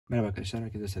Merhaba arkadaşlar,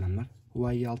 herkese selamlar.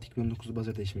 Huawei 6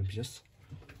 buzzer değişimi yapacağız.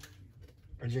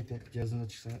 Öncelikle cihazınız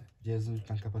açıksa cihazınızı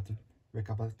lütfen kapatın. Ve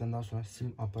kapattıktan daha sonra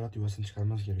sim aparat yuvasını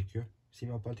çıkarmanız gerekiyor.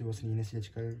 Sim aparat yuvasını iğnesiyle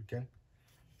çıkarırken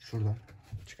şuradan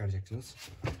çıkaracaksınız.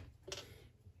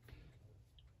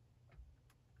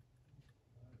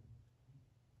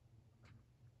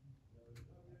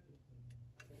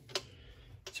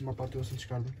 Sim aparat yuvasını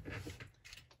çıkardım.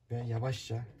 Ve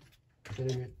yavaşça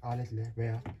şöyle bir aletle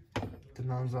veya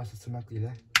tırnağınız varsa tırnak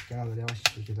ile kenarları yavaş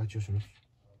bir şekilde açıyorsunuz.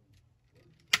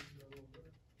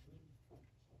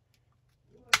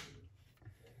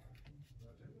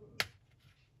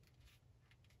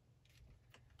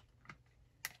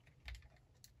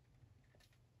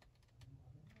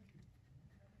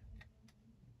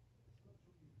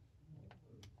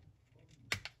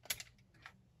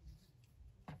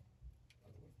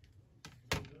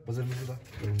 Buzzer'ımızı da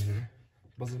gördüğünüz gibi.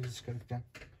 Buzzer'ımızı çıkarırken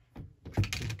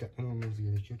dikkatli olmamız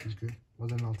gerekiyor çünkü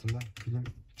buzzer'ın altında film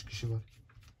çıkışı var.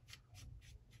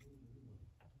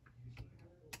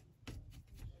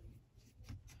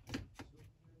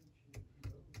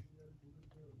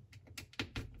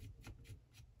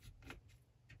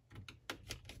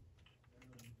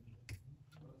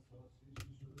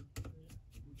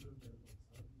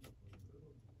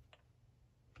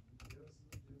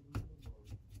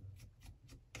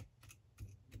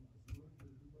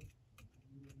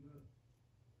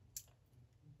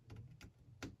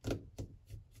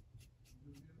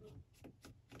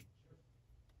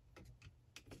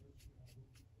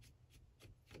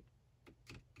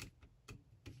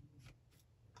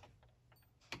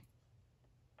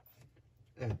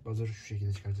 Evet, buzzer'ı şu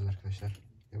şekilde çıkaracağız arkadaşlar.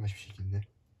 Yavaş bir şekilde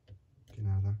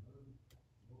kenardan.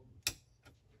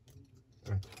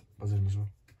 Evet, buzzer'ımız bu.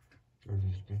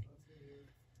 Gördüğünüz gibi.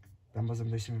 Ben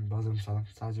buzzer'ımı değiştirmiyorum. Buzzer'ım sağlam.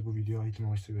 Sadece bu video eğitim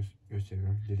amaçlı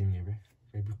gösteriyorum dediğim gibi.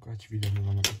 Ve birkaç videomda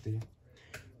anlatmaktayım.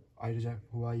 Ayrıca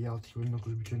Huawei 6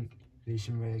 bütün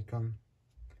değişim ve ekran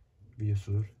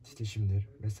videosudur, titreşimdir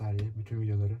vesaire bütün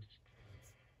videoları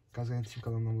Gaz İletişim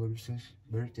kanalından bulabilirsiniz.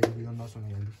 Böylelikle bir videodan daha sonra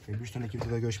geldik. Ve bir sonraki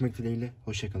videoda görüşmek dileğiyle.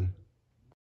 Hoşça kalın.